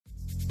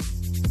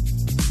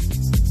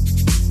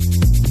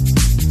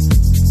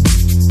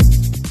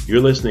You're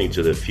listening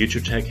to the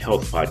Future Tech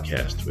Health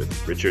Podcast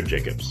with Richard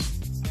Jacobs.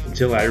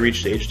 Until I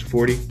reached age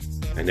 40,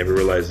 I never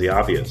realized the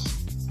obvious,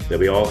 that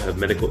we all have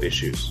medical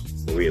issues,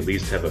 or we at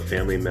least have a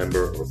family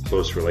member or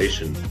close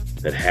relation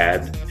that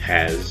had,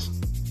 has,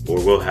 or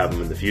will have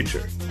them in the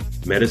future.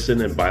 Medicine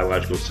and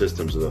biological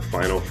systems are the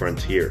final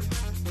frontier.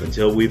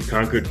 Until we've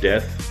conquered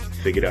death,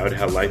 figured out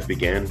how life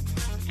began,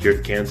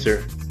 cured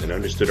cancer, and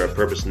understood our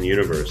purpose in the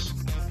universe,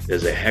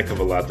 there's a heck of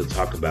a lot to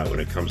talk about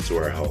when it comes to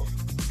our health.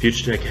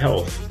 Future Tech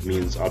Health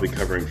means I'll be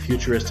covering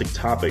futuristic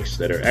topics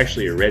that are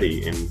actually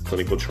already in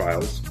clinical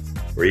trials,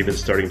 or even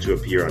starting to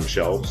appear on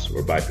shelves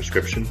or by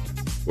prescription,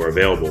 or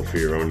available for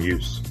your own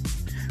use.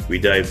 We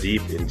dive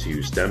deep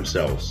into stem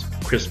cells,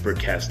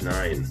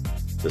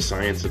 CRISPR-Cas9, the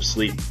science of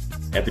sleep,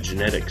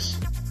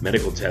 epigenetics,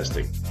 medical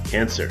testing,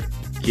 cancer,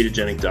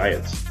 ketogenic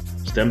diets,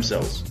 stem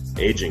cells,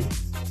 aging,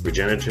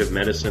 regenerative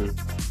medicine,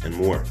 and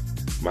more.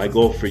 My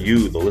goal for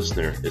you, the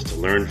listener, is to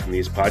learn from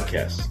these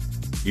podcasts.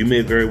 You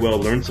may very well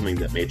learn something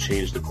that may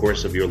change the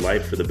course of your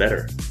life for the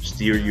better,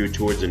 steer you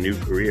towards a new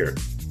career,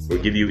 or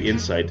give you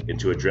insight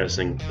into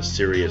addressing a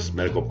serious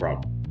medical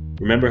problem.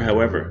 Remember,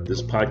 however,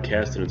 this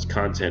podcast and its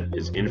content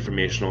is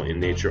informational in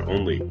nature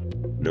only.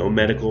 No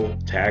medical,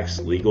 tax,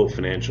 legal,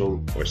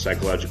 financial, or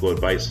psychological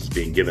advice is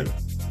being given.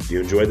 If you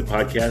enjoy the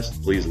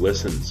podcast, please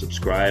listen,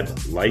 subscribe,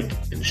 like,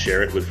 and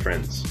share it with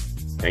friends.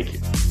 Thank you.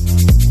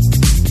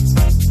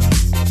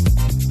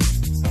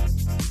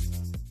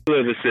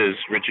 Hello, this is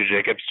Richard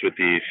Jacobs with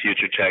the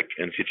Future Tech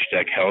and Future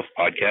Tech Health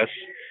podcast.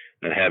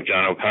 And I have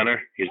John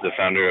O'Connor. He's the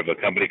founder of a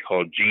company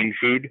called Gene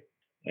Food,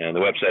 and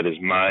the website is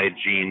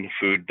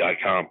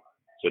mygenefood.com.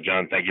 So,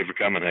 John, thank you for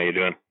coming. How you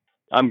doing?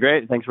 I'm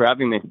great. Thanks for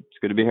having me. It's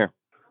good to be here.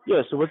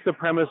 Yeah, so what's the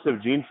premise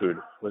of Gene Food?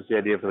 What's the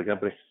idea for the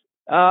company?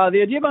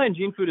 The idea behind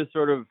Gene Food is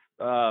sort of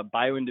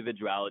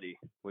bioindividuality,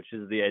 which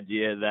is the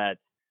idea that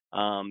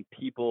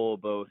people,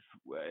 both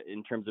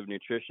in terms of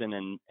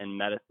nutrition and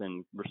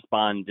medicine,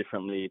 respond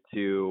differently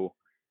to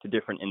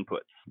different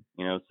inputs.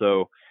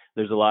 So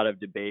there's a lot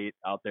of debate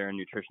out there in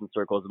nutrition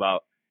circles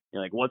about,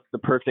 like, what's the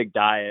perfect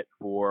diet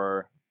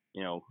for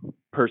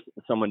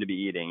someone to be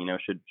eating.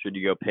 Should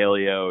you go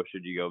paleo?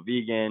 Should you go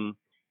vegan?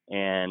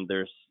 And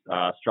there's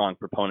strong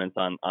proponents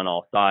on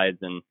all sides.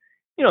 And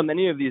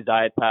many of these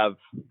diets have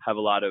a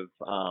lot of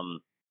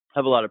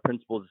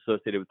principles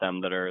associated with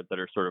them that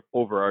are sort of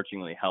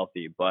overarchingly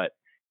healthy. But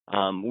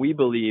we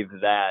believe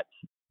that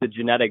the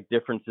genetic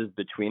differences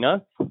between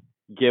us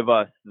give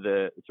us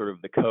the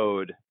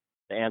code,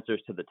 the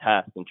answers to the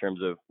test in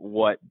terms of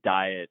what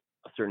diet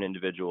a certain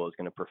individual is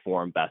going to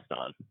perform best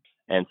on.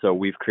 And so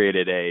we've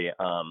created an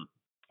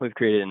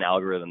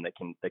algorithm that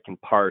can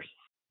parse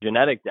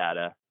genetic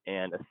data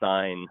and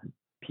assign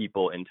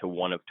people into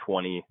one of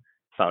 20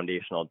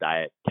 foundational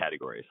diet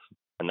categories.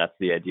 And that's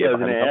the idea. I was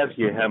going to ask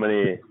you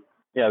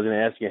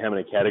how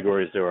many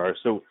categories there are.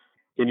 So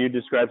can you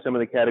describe some of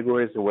the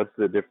categories and what's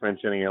the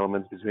differentiating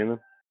elements between them?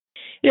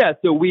 Yeah,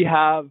 so we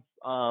have,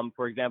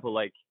 for example,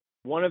 like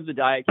one of the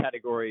diet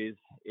categories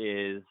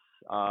is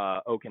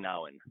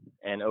Okinawan.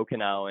 And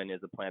Okinawan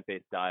is a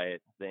plant-based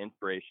diet. The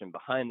inspiration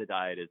behind the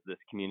diet is this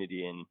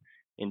community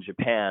in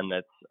Japan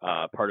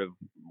that's part of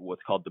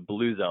what's called the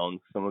Blue Zone.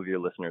 Some of your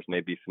listeners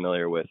may be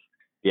familiar with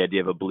the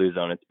idea of a blue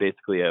zone. It's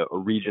basically a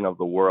region of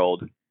the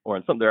world, or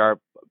there's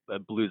a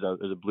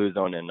blue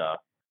zone in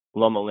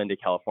Loma Linda,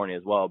 California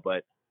as well.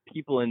 But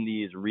people in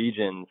these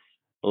regions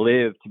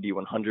live to be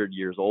 100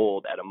 years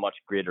old at a much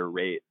greater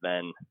rate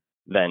than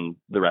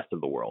the rest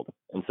of the world.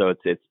 And so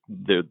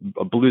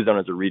a blue zone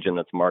is a region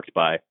that's marked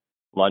by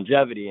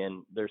longevity,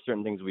 and there's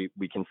certain things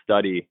we can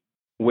study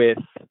with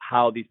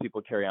how these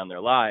people carry on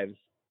their lives.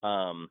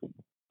 And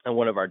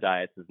one of our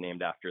diets is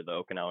named after the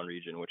Okinawan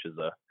region, which is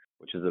a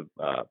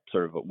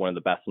sort of one of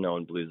the best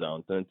known blue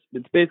zones. And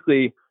it's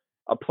basically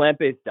a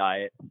plant-based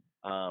diet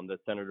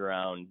that's centered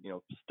around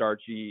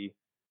starchy,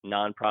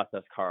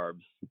 non-processed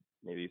carbs,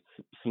 maybe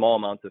small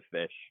amounts of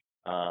fish,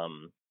 a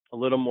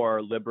little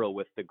more liberal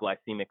with the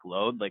glycemic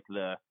load, like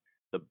the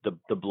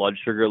blood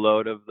sugar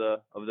load of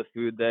the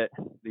food that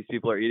these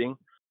people are eating.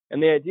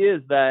 And the idea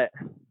is that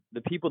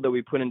the people that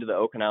we put into the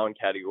Okinawan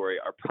category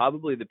are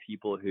probably the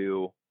people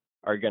who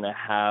are going to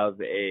have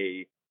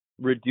a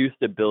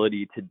reduced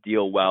ability to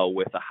deal well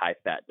with a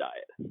high-fat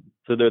diet.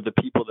 So they're the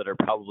people that are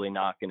probably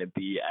not going to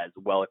be as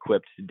well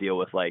equipped to deal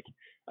with like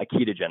a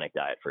ketogenic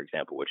diet, for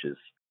example, which is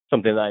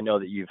something that I know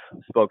that you've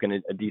spoken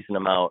a decent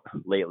amount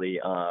lately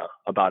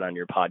about on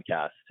your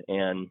podcast.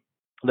 And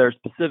there are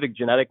specific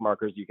genetic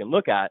markers you can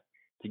look at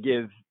to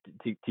give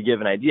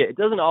an idea. It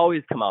doesn't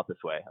always come out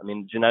this way. I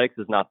mean, genetics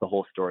is not the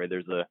whole story.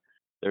 There's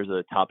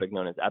a topic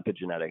known as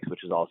epigenetics,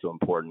 which is also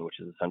important, which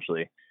is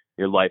essentially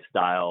your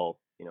lifestyle,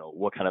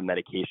 what kind of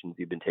medications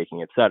you've been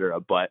taking, et cetera.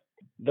 But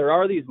there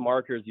are these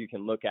markers you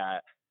can look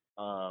at,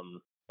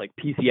 like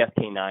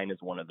PCSK9 is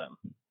one of them.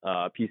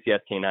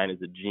 PCSK9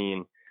 is a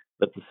gene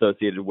that's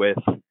associated with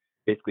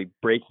basically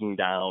breaking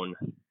down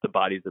the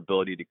body's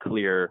ability to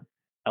clear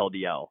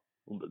LDL,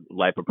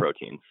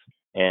 lipoproteins.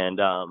 And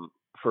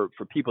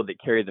for people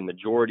that carry the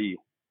majority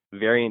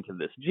variant of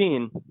this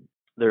gene,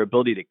 their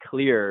ability to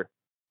clear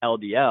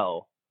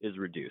LDL is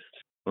reduced.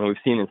 And we've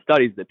seen in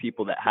studies that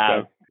people that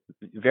have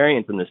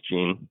variants in this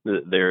gene,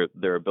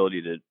 their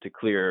ability to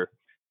clear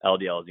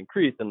LDL is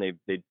increased, and they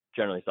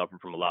generally suffer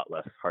from a lot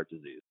less heart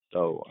disease.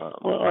 So,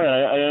 well, all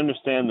right, I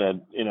understand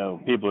that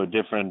people are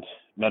different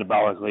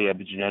metabolically,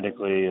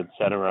 epigenetically,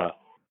 etc.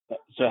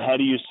 So how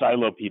do you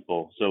silo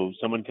people? So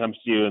someone comes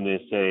to you and they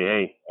say,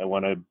 "Hey, I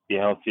want to be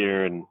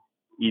healthier and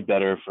eat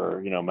better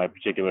for my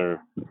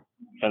particular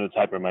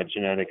phenotype or my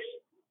genetics."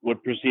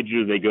 What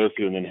procedure do they go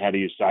through, and then how do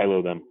you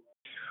silo them?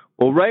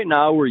 Well, right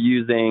now we're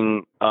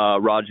using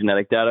raw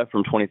genetic data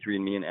from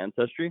 23andMe and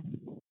Ancestry.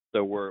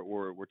 So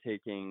we're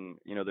taking,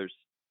 there's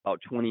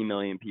about 20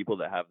 million people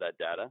that have that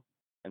data,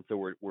 and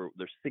so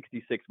there's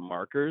 66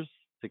 markers,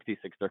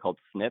 66, they're called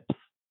SNPs,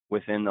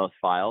 within those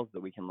files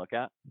that we can look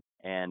at.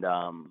 And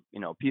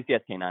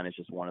PCSK9 is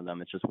just one of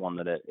them. It's just one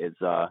that is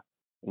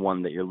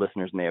one that your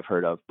listeners may have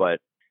heard of,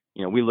 but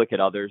we look at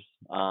others.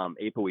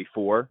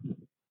 ApoE4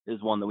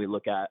 is one that we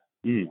look at.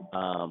 Can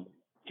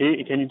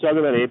you talk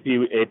about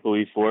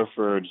ApoE4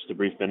 for just a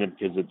brief minute,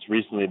 because it's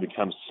recently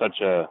become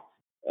such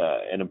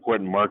an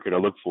important marker to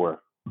look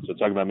for? So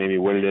talk about maybe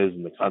what it is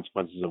and the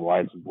consequences of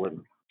why it's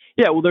important.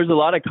 Yeah, well, there's a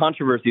lot of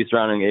controversy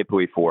surrounding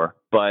ApoE4,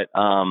 but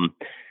our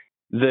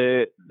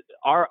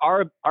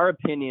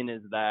opinion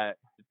is that,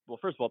 well,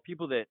 first of all,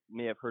 people that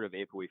may have heard of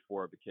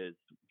ApoE4, because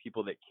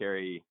people that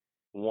carry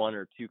one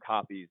or two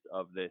copies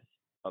of this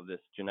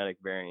genetic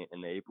variant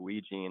in the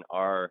ApoE gene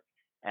are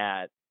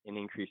at an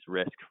increased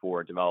risk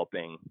for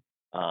developing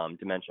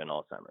dementia and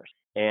Alzheimer's.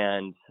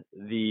 And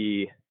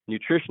the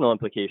nutritional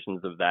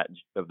implications of that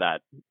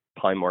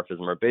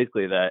polymorphism are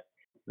basically that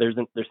there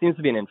seems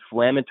to be an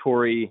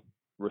inflammatory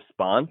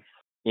response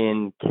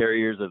in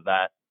carriers of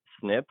that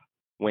SNP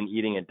when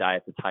eating a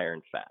diet that's higher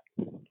in fat.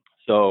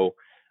 So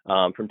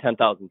from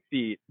 10,000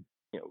 feet,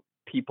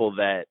 people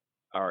that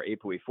are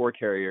ApoE4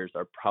 carriers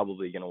are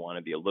probably going to want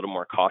to be a little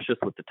more cautious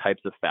with the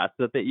types of fats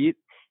that they eat,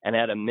 and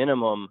at a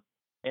minimum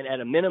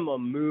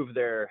move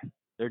their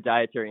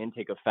dietary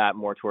intake of fat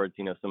more towards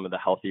some of the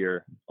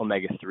healthier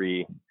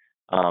omega-3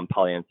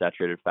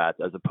 polyunsaturated fats,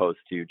 as opposed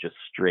to just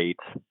straight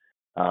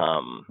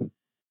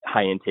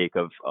high intake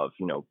of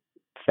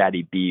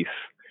fatty beef,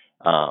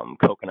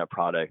 coconut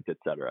product,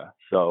 etc.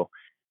 So,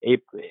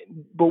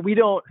 but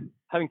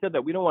having said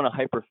that, we don't want to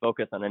hyper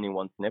focus on any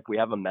one SNP. We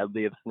have a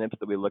medley of SNPs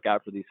that we look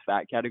at for these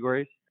fat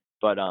categories.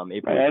 But I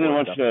didn't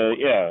want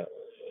you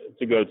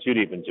to go too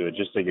deep into it.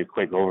 Just take a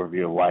quick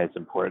overview of why it's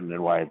important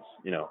and why it's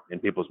in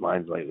people's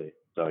minds lately.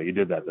 So you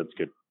did that. That's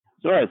good.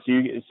 So all right.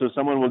 So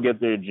someone will get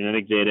their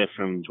genetic data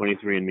from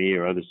 23andMe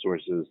or other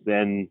sources.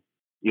 Then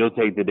you'll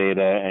take the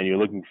data and you're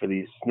looking for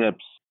these SNPs.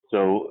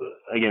 So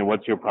again,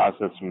 what's your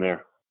process from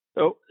there?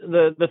 So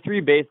the three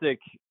basic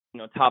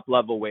top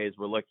level ways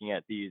we're looking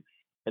at these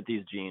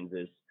genes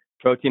is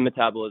protein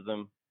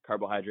metabolism,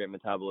 carbohydrate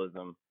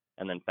metabolism,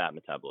 and then fat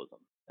metabolism.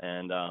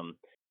 And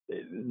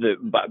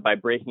by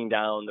breaking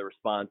down the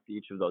response to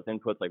each of those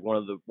inputs, like one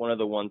of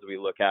the ones we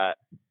look at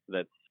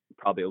that's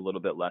probably a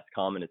little bit less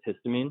common is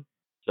histamine.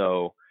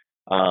 So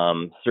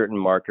certain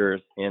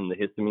markers in the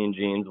histamine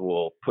genes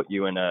will put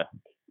you in a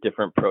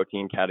different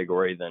protein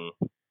category than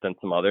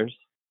some others.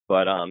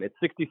 But it's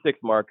 66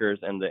 markers,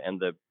 and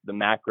the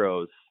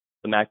macros,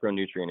 the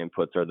macronutrient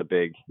inputs are the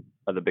big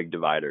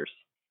dividers,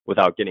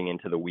 without getting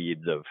into the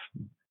weeds of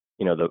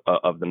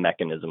the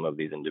mechanism of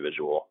these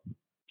individual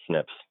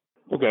SNPs.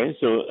 Okay,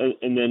 so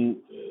and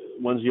then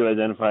once you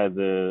identify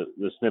the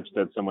SNPs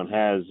that someone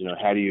has,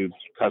 how do you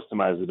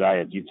customize the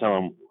diet? Do you tell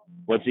them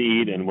what to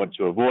eat and what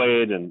to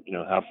avoid, and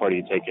how far do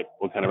you take it?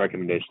 What kind of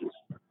recommendations?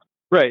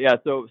 Right. Yeah.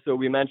 So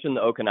we mentioned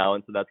the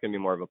Okinawan, so that's going to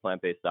be more of a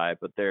plant-based diet.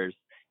 But there's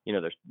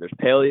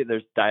paleo.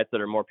 There's diets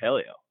that are more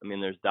paleo. I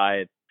mean,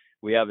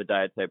 we have a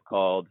diet type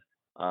called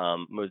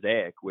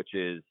Mosaic, which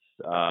is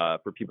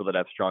for people that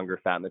have stronger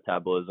fat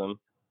metabolism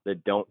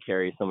that don't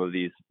carry some of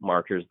these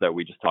markers that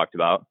we just talked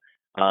about.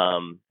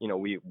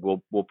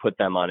 We'll put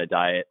them on a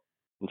diet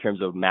in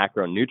terms of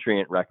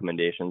macronutrient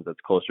recommendations that's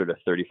closer to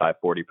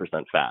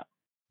 35-40% fat.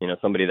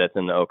 Somebody that's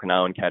in the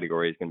Okinawan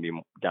category is going to be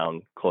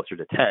down closer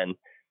to 10.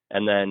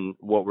 And then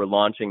what we're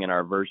launching in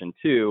our version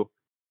 2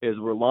 is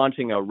we're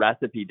launching a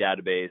recipe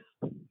database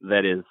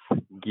that is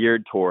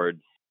geared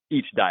towards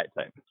each diet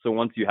type. So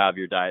once you have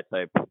your diet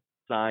type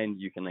signed,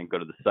 you can then go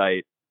to the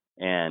site,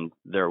 and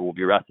there will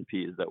be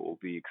recipes that will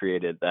be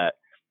created that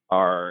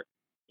are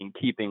in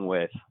keeping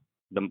with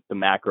the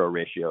macro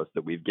ratios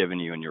that we've given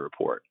you in your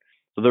report.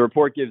 So the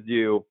report gives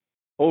you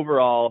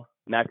overall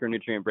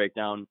macronutrient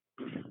breakdown,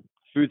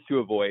 foods to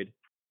avoid,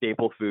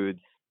 staple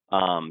foods,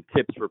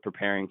 tips for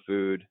preparing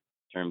food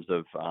in terms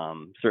of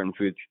certain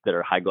foods that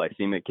are high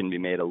glycemic can be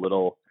made a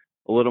little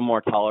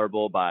more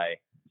tolerable by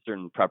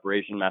certain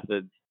preparation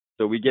methods.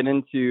 So we get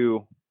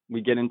into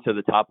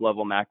the top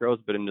level macros,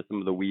 but into some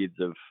of the weeds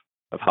of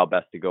how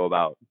best to go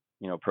about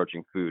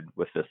approaching food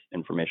with this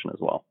information as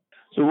well.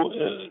 So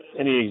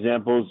any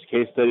examples,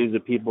 case studies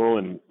of people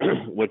and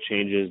what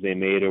changes they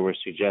made or were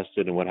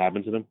suggested and what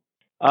happened to them?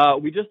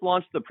 We just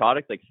launched the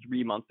product like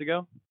 3 months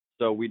ago,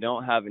 so we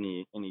don't have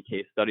any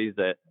case studies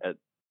at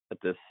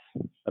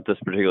this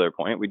particular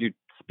point. We do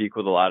speak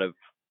with a lot of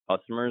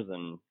customers,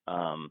 and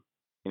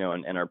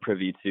and are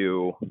privy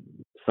to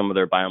some of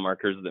their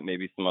biomarkers that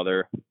maybe some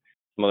other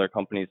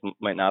companies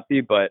might not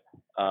be, but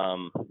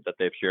that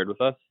they've shared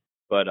with us.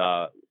 But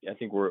I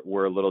think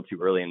we're a little too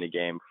early in the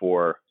game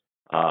for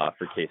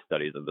case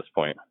studies at this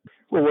point.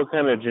 Well, what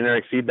kind of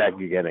generic feedback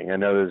are you getting? I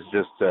know this is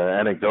just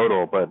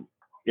anecdotal, but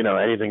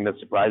anything that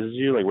surprises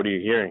you? Like, what are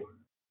you hearing?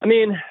 I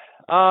mean,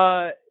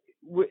 some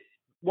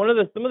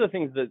of the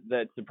things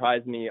that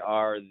surprise me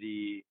are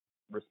the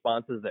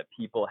responses that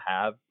people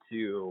have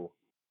to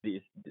the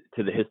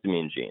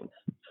histamine genes.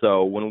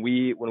 So when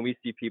we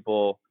see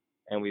people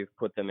and we've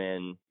put them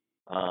in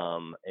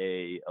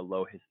a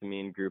low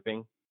histamine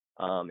grouping,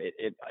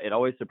 it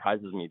always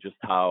surprises me just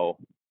how,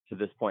 to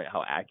this point,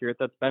 how accurate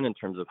that's been in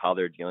terms of how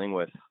they're dealing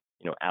with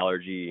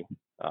allergy,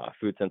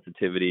 food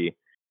sensitivity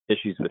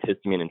issues with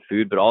histamine in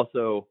food, but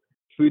also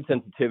food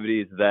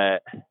sensitivities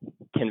that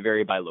can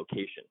vary by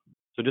location.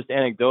 So just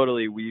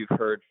anecdotally, we've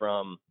heard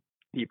from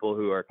people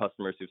who are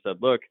customers who've said,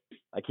 look,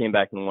 I came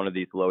back in one of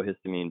these low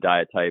histamine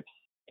diet types,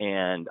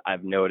 and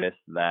I've noticed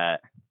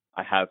that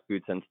I have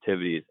food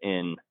sensitivities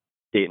in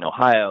Dayton,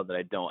 Ohio that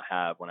I don't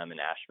have when I'm in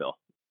Asheville.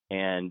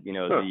 And,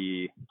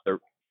 the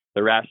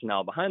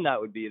rationale behind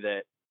that would be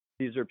that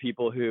these are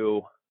people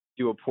who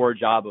do a poor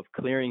job of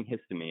clearing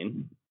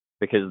histamine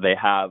because they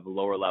have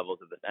lower levels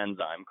of this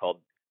enzyme called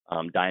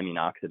diamine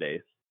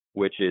oxidase,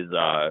 which is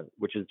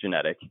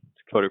genetic.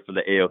 It's coded for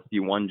the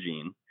AOC1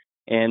 gene.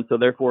 And so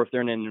therefore, if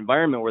they're in an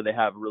environment where they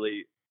have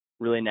really,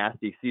 really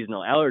nasty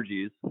seasonal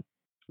allergies,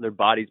 their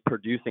body's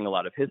producing a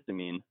lot of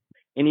histamine.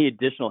 Any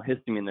additional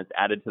histamine that's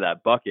added to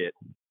that bucket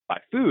by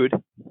food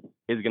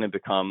is going to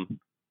become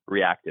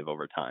reactive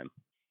over time.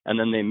 And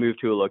then they move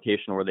to a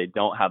location where they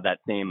don't have that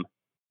same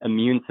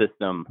immune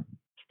system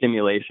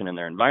stimulation in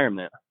their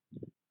environment,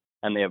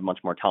 and they have much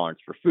more tolerance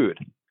for food.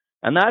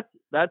 And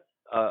that's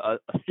a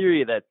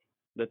theory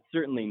that's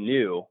certainly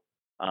new,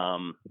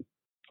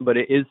 but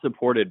it is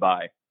supported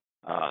by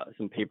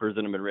some papers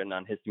that have been written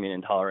on histamine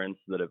intolerance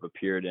that have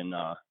appeared in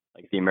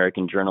like the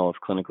American Journal of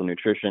Clinical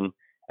Nutrition,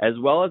 as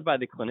well as by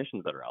the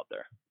clinicians that are out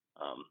there.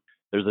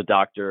 There's a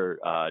doctor,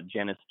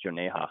 Janice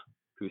Joneha,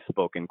 who's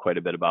spoken quite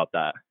a bit about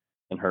that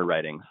in her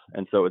writings.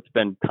 And so it's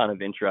been kind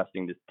of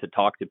interesting to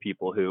talk to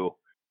people who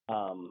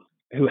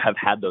have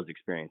had those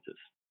experiences.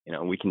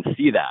 We can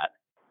see that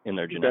in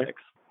their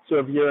genetics. So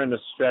if you're in a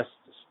stressed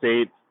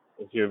state,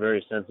 if you're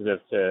very sensitive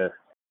to,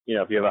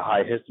 if you have a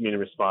high histamine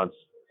response,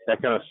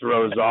 that kind of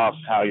throws off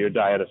how your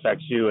diet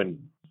affects you, and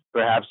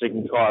perhaps it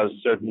can cause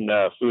certain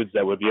foods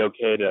that would be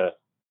okay to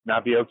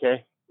not be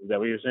okay. Is that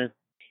what you're saying?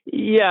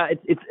 Yeah,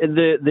 it's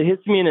the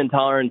histamine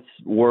intolerance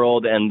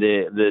world and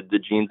the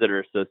genes that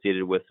are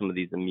associated with some of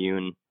these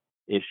immune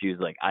issues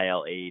like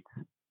IL-8,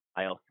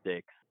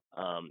 IL-6.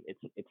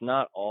 It's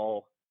not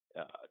all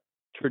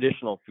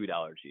traditional food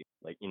allergy.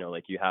 Like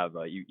you have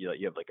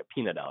you have like a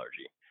peanut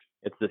allergy.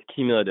 It's this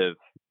cumulative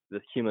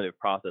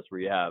process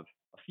where you have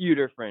a few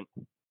different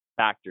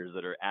factors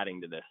that are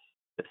adding to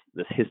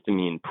this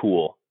histamine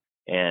pool,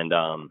 and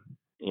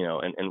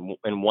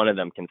and one of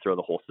them can throw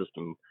the whole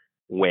system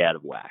way out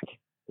of whack,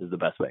 is the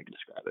best way I can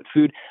describe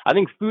it. I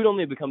think food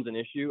only becomes an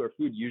issue, or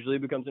food usually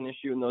becomes an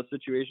issue in those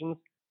situations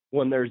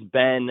when there's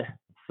been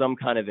some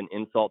kind of an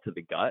insult to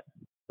the gut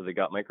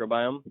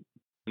microbiome.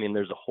 I mean,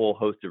 there's a whole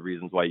host of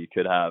reasons why you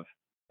could have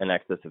an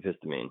excess of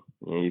histamine.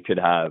 You could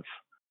have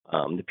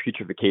the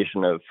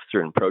putrefaction of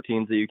certain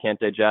proteins that you can't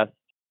digest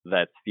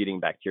that's feeding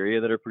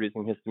bacteria that are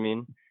producing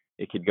histamine.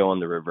 It could go in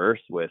the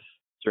reverse with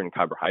certain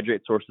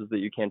carbohydrate sources that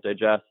you can't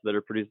digest that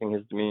are producing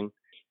histamine.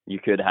 You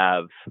could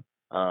have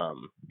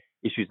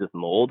issues with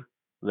mold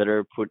that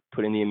are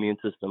putting the immune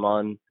system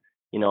on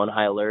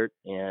high alert,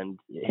 and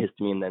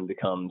histamine then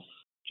becomes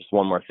just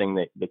one more thing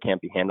that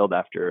can't be handled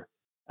after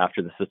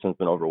the system's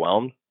been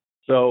overwhelmed.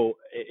 So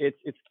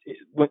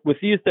with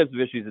these types of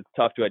issues, it's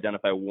tough to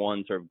identify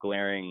one sort of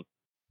glaring,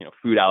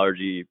 food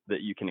allergy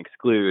that you can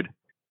exclude.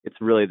 It's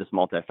really this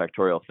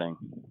multifactorial thing.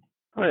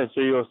 All right.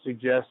 So you'll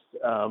suggest,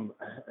 so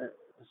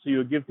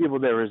you'll give people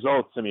their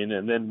results. I mean,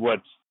 and then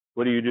what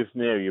do you do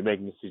from there? You're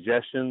making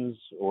suggestions,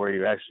 or are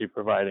you actually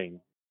providing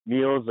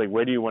meals? Like,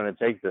 where do you want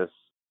to take this?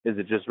 Is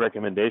it just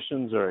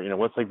recommendations, or,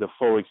 what's like the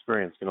full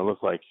experience going to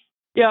look like?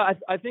 Yeah,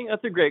 I think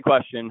that's a great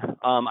question.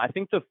 I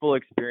think the full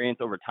experience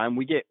over time,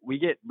 we get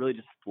really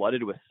just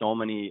flooded with so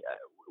many.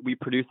 We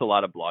produce a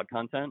lot of blog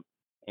content,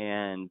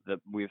 and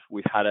we've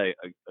had a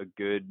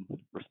good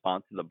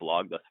response to the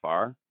blog thus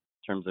far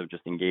in terms of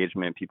just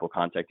engagement, people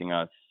contacting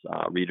us,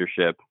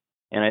 readership,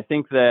 and I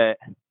think that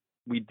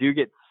we do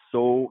get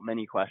so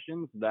many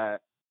questions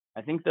that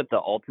I think that the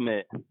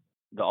ultimate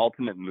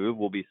move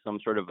will be some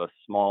sort of a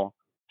small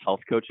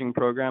health coaching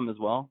program as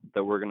well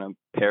that we're going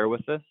to pair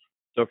with this.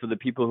 So for the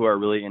people who are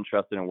really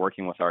interested in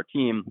working with our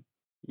team,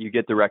 you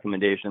get the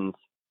recommendations,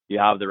 you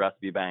have the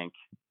recipe bank.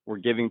 We're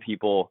giving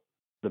people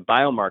the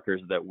biomarkers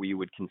that we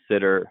would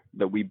consider,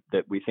 that we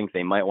think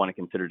they might want to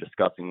consider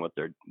discussing with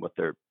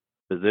their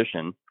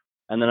physician.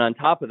 And then on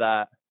top of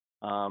that,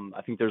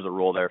 I think there's a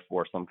role there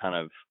for some kind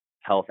of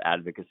health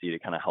advocacy to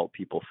kind of help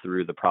people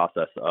through the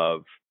process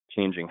of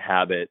changing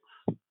habits,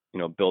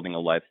 building a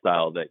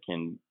lifestyle that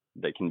can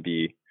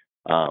be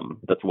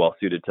that's well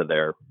suited to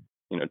their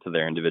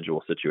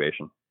individual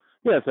situation.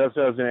 Yeah, so that's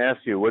what I was going to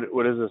ask you.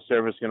 What is the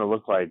service going to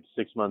look like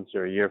 6 months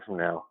or a year from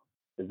now?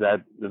 Is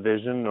that the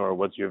vision, or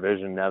what's your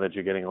vision now that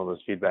you're getting all this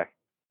feedback?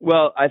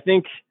 Well, I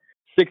think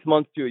 6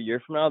 months to a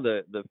year from now,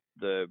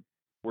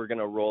 we're going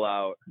to roll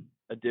out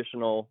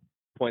additional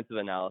points of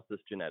analysis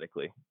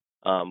genetically.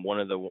 One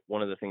of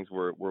the things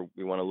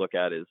we want to look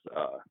at is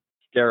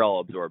sterol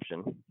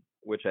absorption,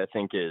 which I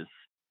think is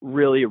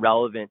really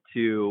relevant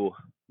to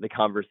the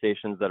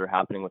conversations that are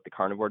happening with the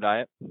carnivore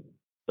diet.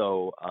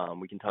 So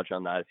we can touch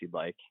on that if you'd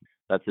like.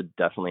 That's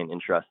definitely an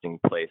interesting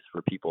place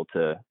for people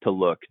to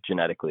look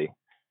genetically.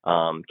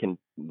 I know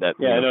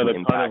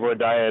the carnivore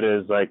diet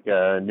is like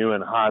new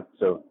and hot.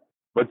 So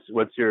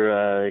what's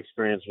your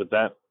experience with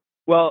that?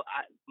 Well,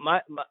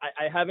 I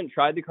haven't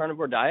tried the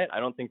carnivore diet. I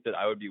don't think that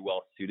I would be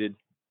well suited,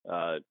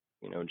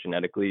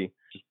 genetically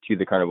to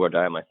the carnivore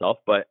diet myself.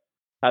 But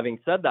having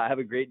said that, I have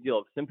a great deal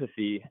of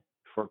sympathy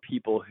for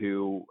people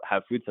who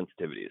have food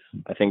sensitivities.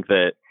 I think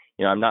that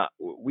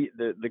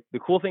the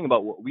cool thing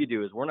about what we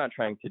do is we're not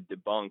trying to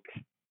debunk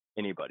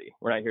anybody.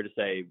 We're not here to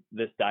say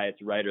this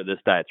diet's right or this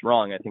diet's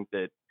wrong. I think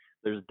that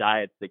there's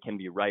diets that can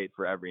be right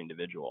for every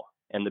individual.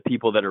 And the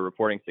people that are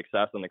reporting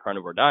success on the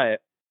carnivore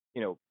diet,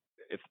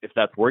 if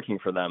that's working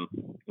for them,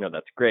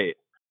 that's great.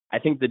 I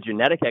think the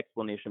genetic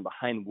explanation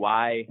behind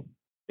why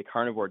the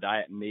carnivore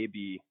diet may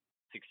be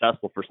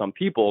successful for some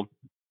people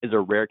is a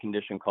rare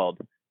condition called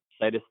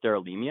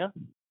cytosterolemia,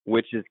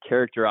 which is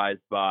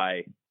characterized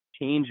by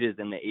changes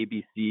in the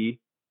ABC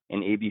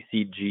and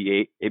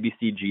ABCG8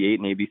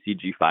 and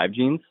ABCG5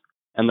 genes.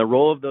 And the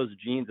role of those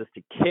genes is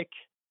to kick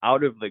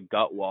out of the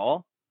gut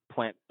wall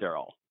plant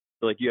sterol.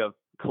 So like you have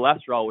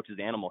cholesterol, which is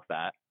animal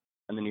fat,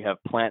 and then you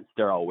have plant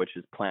sterol, which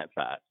is plant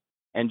fat.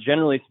 And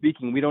generally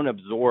speaking, we don't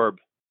absorb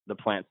the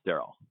plant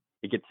sterol.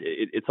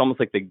 It's almost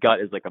like the gut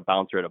is like a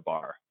bouncer at a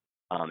bar.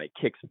 It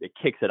kicks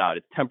it out.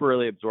 It's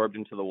temporarily absorbed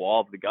into the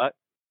wall of the gut,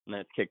 and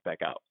then it's kicked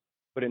back out.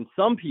 But in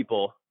some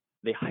people,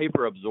 they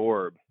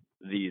hyperabsorb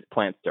these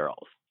plant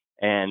sterols,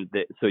 and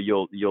so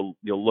you'll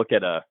look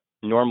at a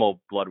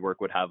normal blood work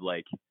would have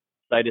like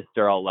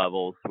cytosterol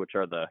levels, which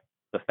are the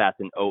fats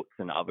in oats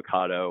and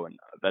avocado and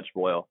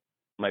vegetable oil,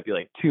 might be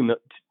like 2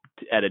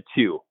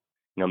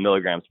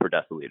 milligrams per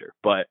deciliter.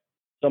 But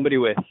somebody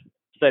with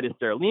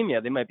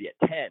cytosterolemia, they might be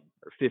at 10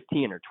 or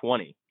 15 or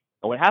 20.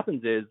 And what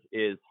happens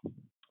is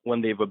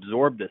when they've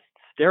absorbed this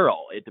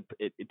sterol,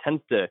 it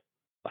tends to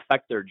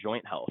affect their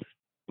joint health.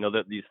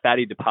 That these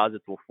fatty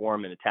deposits will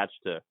form and attach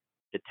to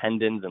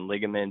tendons and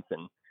ligaments,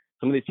 and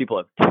some of these people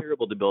have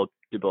terrible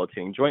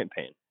debilitating joint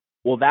pain.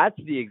 Well, that's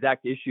the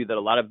exact issue that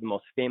a lot of the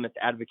most famous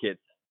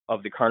advocates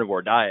of the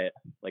carnivore diet,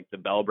 like the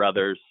Bell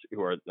brothers,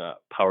 who are the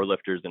power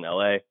lifters in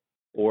LA,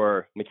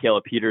 or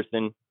Mikhaila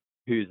Peterson,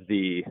 who's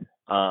the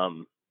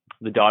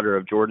daughter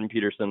of Jordan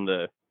Peterson,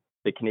 the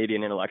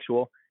Canadian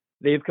intellectual,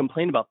 they've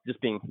complained about just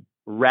being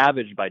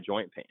ravaged by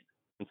joint pain.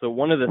 And so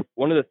one of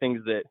the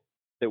things that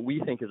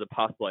we think is a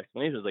possible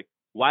explanation is like,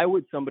 why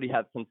would somebody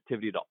have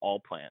sensitivity to all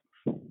plants?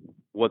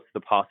 What's the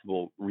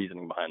possible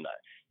reasoning behind that?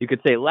 You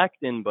could say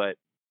lectin, but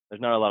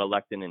there's not a lot of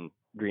lectin in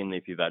green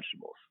leafy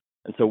vegetables.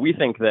 And so we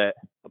think that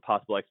a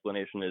possible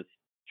explanation is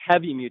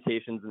heavy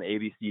mutations in the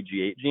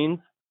ABCG8 genes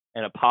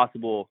and a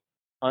possible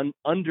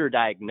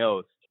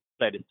underdiagnosed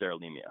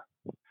cytosterolemia,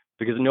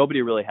 because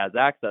nobody really has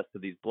access to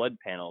these blood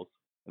panels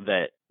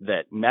that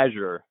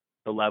measure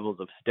the levels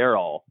of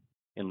sterol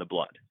in the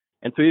blood.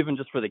 And so even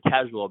just for the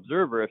casual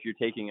observer, if you're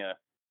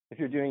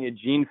doing a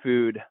gene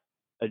food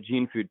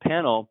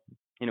panel,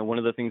 one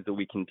of the things that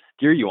we can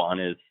steer you on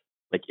is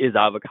like, is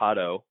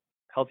avocado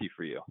healthy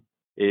for you?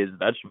 Is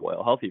vegetable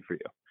oil healthy for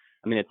you?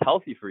 I mean, it's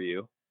healthy for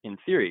you in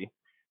theory,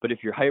 but if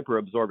you're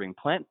hyperabsorbing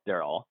plant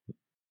sterol,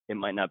 it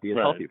might not be as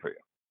healthy for you.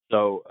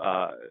 So,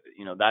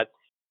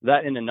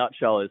 that in a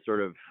nutshell is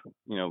sort of,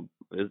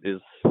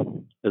 is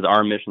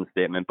our mission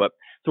statement. But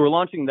so we're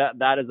launching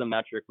that as a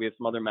metric. We have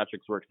some other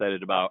metrics we're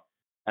excited about.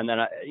 And then,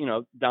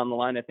 down the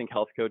line, I think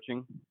health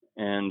coaching,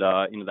 and,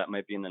 that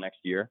might be in the next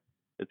year.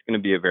 It's going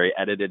to be a very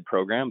edited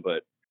program,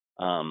 but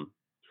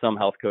some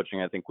health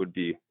coaching I think would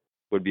be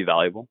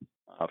valuable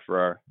for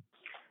our.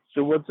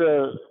 So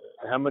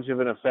how much of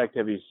an effect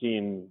have you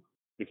seen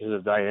because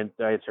of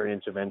dietary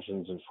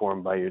interventions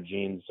informed by your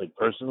genes, like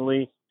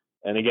personally,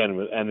 and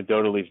again,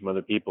 anecdotally from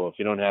other people? If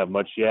you don't have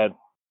much yet,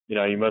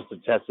 you must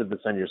have tested this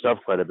on yourself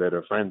quite a bit,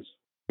 or friends.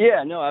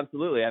 Yeah, no,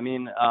 absolutely. I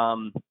mean,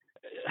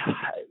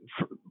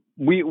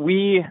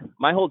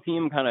 my whole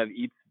team kind of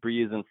eats,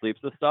 breathes, and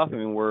sleeps this stuff. I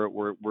mean,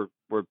 we're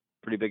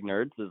pretty big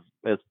nerds,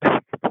 as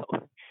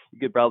you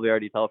could probably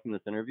already tell from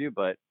this interview.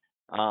 But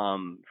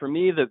for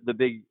me, the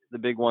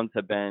big ones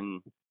have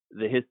been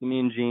the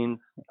histamine genes.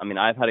 I mean,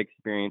 I've had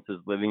experiences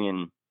living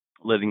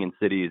in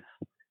cities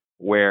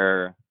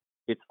where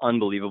it's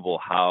unbelievable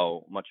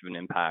how much of an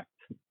impact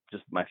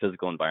just my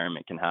physical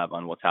environment can have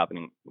on what's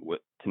happening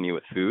to me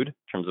with food in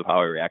terms of how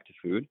I react to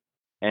food.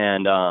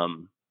 And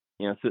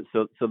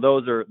So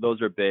those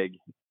are big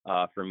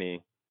for me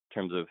in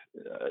terms of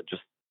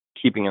just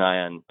keeping an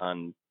eye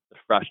on the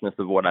freshness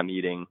of what I'm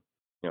eating.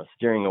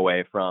 Steering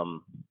away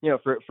from,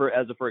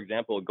 for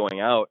example, going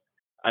out.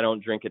 I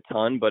don't drink a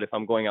ton, but if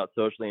I'm going out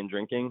socially and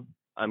drinking,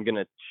 I'm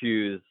gonna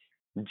choose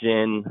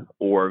gin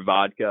or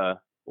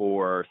vodka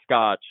or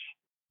scotch,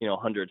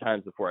 100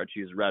 times before I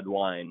choose red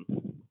wine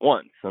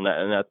once, and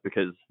that's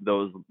because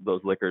those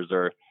liquors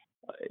are,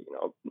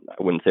 I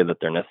wouldn't say that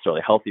they're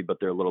necessarily healthy,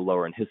 but they're a little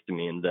lower in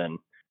histamine than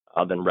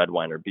red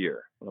wine or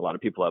beer. And a lot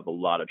of people have a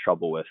lot of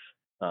trouble with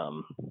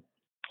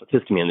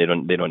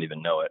histamine. They don't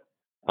even know it.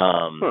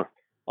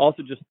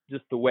 Also,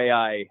 just the way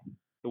I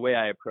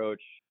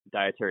approach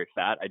dietary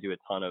fat, I do a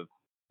ton of.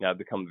 I've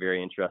become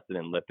very interested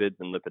in lipids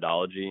and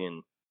lipidology,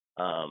 and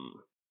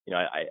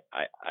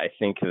I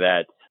think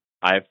that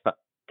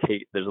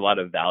there's a lot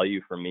of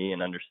value for me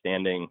in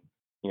understanding,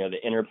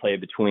 the interplay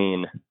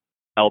between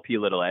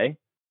Lp(a),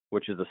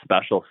 which is a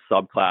special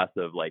subclass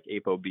of like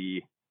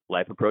ApoB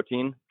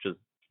lipoprotein, which is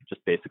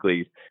just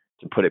basically,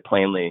 to put it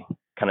plainly,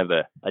 kind of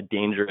a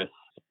dangerous,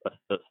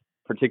 a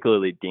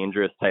particularly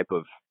dangerous type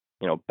of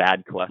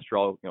bad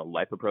cholesterol,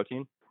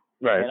 lipoprotein.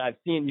 Right.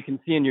 And you can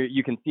see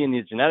in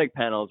these genetic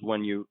panels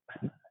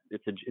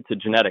it's a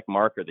genetic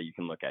marker that you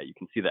can look at. You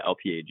can see the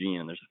LPA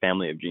gene, and there's a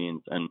family of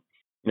genes. And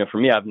for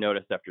me, I've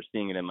noticed after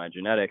seeing it in my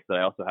genetics that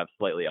I also have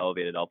slightly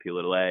elevated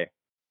Lp(a),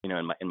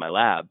 in my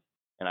lab,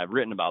 and I've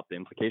written about the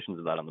implications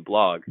of that on the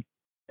blog.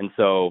 And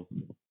so,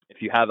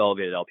 if you have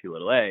elevated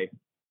Lp(a),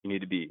 you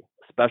need to be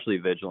especially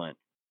vigilant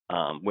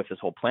with this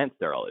whole plant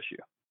sterol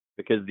issue,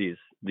 because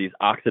these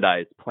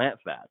oxidized plant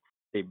fats,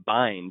 they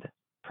bind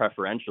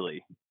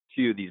preferentially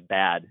to these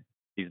bad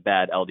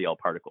LDL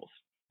particles.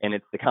 And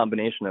it's the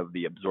combination of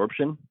the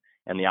absorption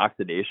and the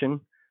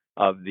oxidation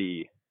of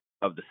the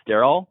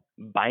sterol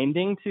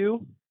binding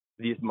to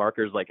these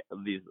markers, like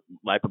these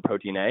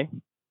lipoprotein A,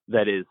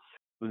 that is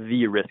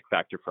the risk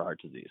factor for heart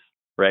disease,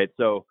 right?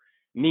 So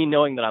me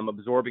knowing that I'm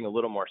absorbing a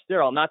little more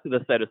sterol, not to the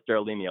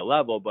cytosterolemia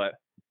level, but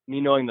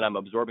me knowing that I'm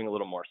absorbing a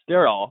little more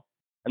sterol,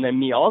 and then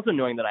me also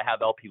knowing that I have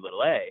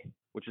Lp(a),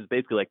 which is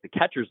basically like the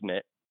catcher's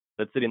mitt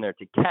that's sitting there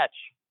to catch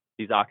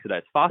these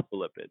oxidized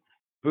phospholipids.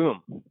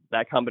 Boom,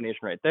 that combination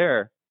right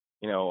there.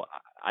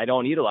 I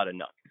don't eat a lot of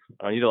nuts.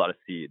 I don't eat a lot of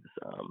seeds.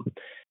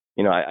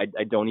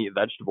 I don't eat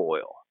vegetable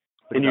oil.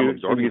 Can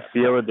you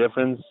feel a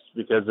difference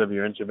because of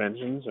your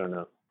interventions, or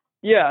no?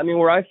 Yeah, I mean,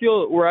 where I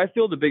feel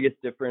the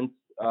biggest difference,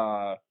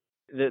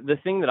 the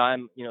thing that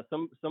I'm,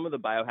 some of the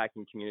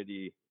biohacking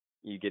community,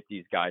 you get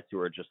these guys who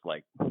are just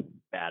like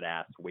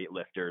badass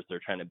weightlifters. They're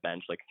trying to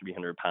bench like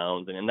 300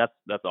 pounds, and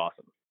that's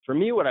awesome. For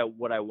me, what I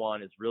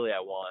want is really, I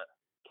want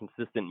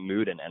consistent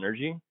mood and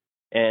energy.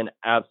 And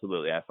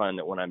absolutely, I find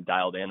that when I'm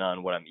dialed in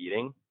on what I'm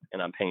eating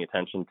and I'm paying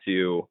attention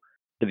to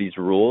these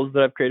rules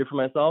that I've created for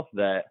myself,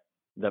 that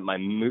my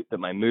mood,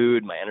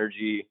 my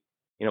energy,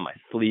 my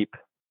sleep,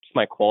 just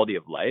my quality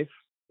of life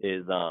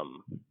is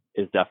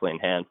definitely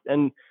enhanced.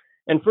 And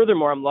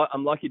furthermore,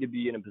 I'm lucky to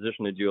be in a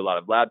position to do a lot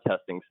of lab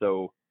testing,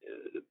 so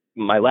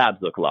my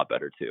labs look a lot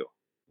better too.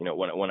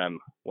 When I'm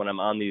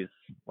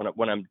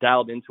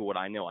dialed into what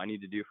I know I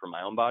need to do for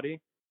my own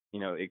body,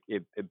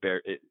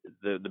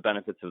 the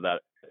benefits of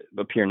that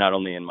appear not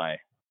only in my,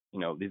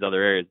 these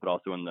other areas, but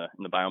also in the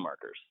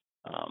biomarkers.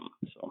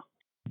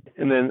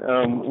 And then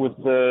with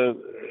the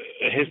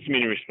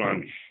histamine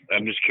response,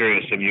 I'm just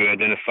curious, have you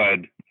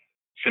identified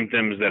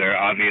symptoms that are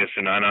obvious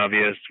and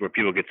non-obvious where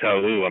people could tell,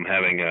 ooh, I'm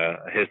having a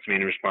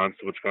histamine response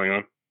to what's going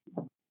on?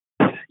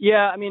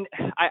 Yeah, I mean,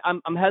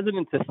 I'm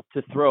hesitant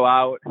to throw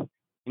out,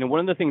 one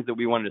of the things that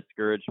we want to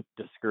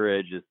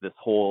discourage is this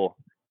whole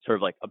sort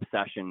of like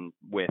obsession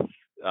with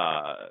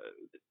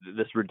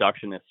this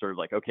reductionist sort of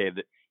like, okay,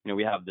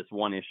 we have this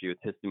one issue with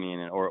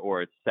histamine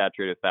or it's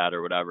saturated fat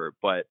or whatever,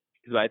 but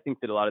because I think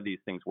that a lot of these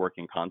things work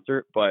in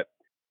concert. But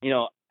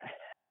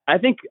I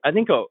think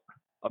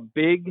a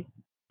big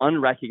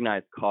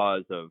unrecognized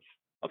cause of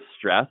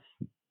stress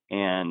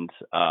and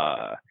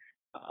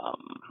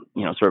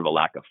sort of a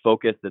lack of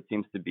focus that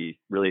seems to be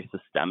really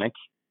systemic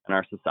in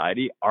our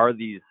society are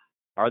these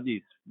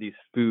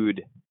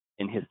food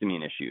and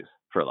histamine issues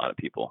for a lot of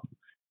people.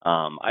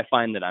 I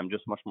find that I'm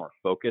just much more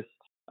focused,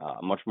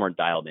 much more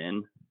dialed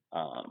in,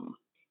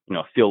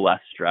 feel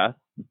less stressed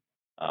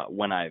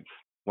when I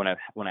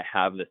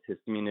have this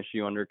histamine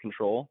issue under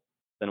control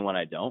than when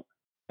I don't.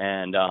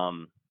 And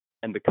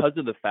because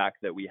of the fact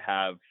that we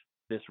have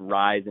this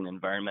rise in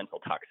environmental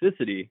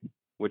toxicity,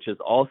 which is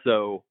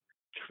also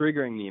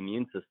triggering the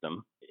immune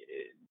system,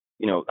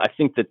 I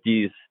think that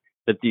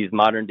these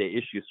modern day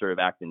issues sort of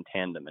act in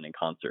tandem and in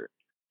concert.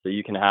 So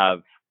you can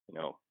have,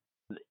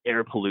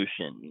 air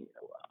pollution,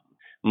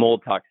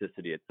 mold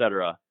toxicity, et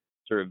cetera,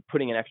 sort of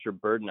putting an extra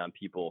burden on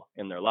people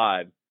in their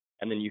lives.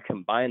 And then you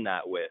combine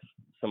that with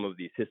some of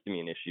these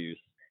histamine issues.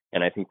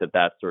 And I think that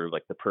that's sort of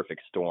like the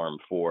perfect storm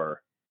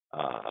for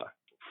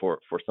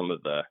some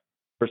of the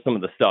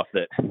stuff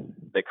that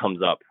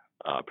comes up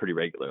pretty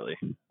regularly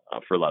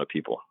for a lot of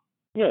people.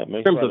 Yeah, it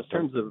makes in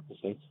terms of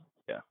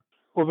yeah.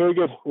 Well, very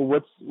good.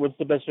 Well, what's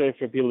the best way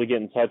for people to get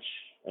in touch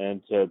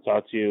and to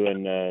talk to you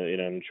and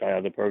and try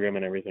out the program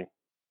and everything?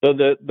 So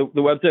the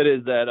website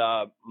is at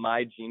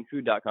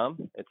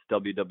mygenefood.com. It's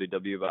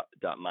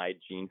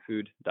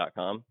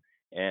www.mygenefood.com.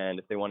 And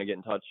if they want to get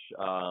in touch,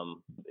 a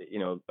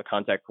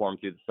contact form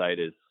through the site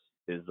is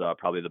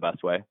probably the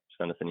best way.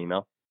 Send us an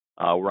email.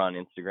 We're on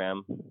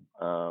Instagram,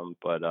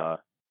 but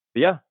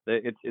yeah,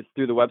 it's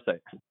through the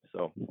website.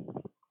 So.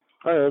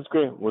 All right, that's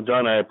great. Well,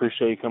 John, I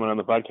appreciate you coming on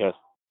the podcast.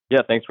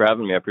 Yeah, thanks for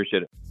having me. I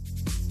appreciate it.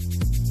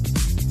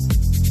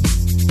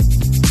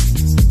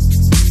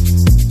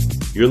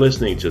 You're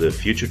listening to the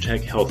Future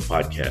Tech Health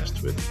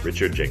Podcast with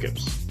Richard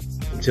Jacobs.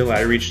 Until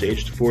I reached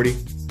age 40,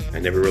 I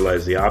never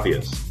realized the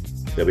obvious,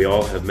 that we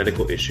all have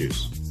medical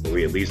issues, or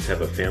we at least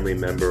have a family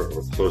member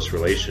or close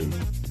relation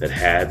that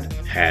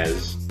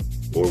has,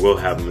 or will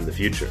have them in the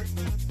future.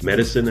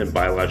 Medicine and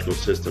biological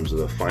systems are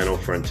the final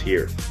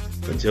frontier.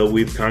 Until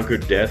we've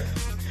conquered death,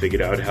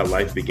 figured out how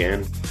life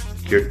began,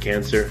 cured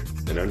cancer,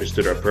 and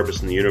understood our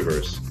purpose in the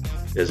universe,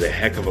 there's a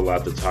heck of a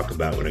lot to talk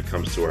about when it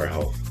comes to our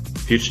health.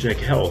 Future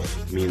Tech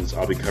Health means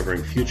I'll be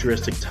covering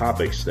futuristic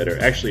topics that are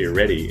actually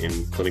already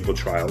in clinical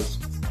trials,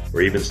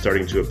 or even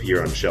starting to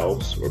appear on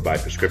shelves or by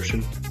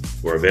prescription,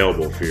 or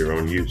available for your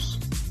own use.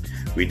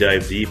 We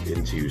dive deep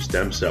into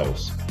stem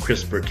cells,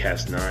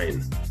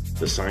 CRISPR-Cas9,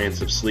 the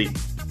science of sleep,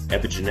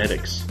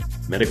 epigenetics,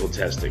 medical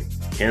testing,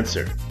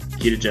 cancer,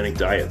 ketogenic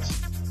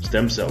diets,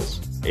 stem cells,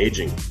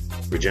 aging,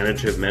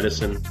 regenerative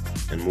medicine,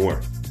 and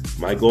more.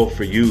 My goal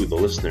for you, the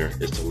listener,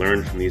 is to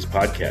learn from these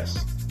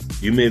podcasts.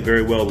 You may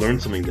very well learn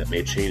something that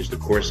may change the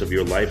course of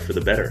your life for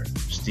the better,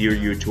 steer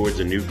you towards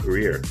a new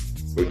career,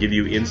 or give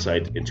you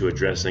insight into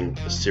addressing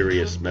a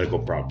serious medical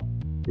problem.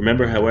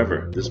 Remember,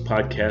 however, this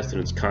podcast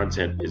and its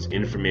content is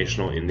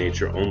informational in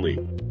nature only.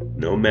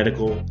 No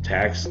medical,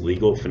 tax,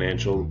 legal,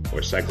 financial,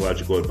 or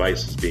psychological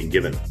advice is being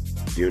given.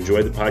 If you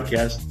enjoyed the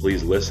podcast,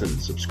 please listen,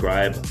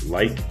 subscribe,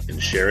 like,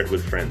 and share it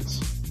with friends.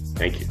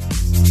 Thank you.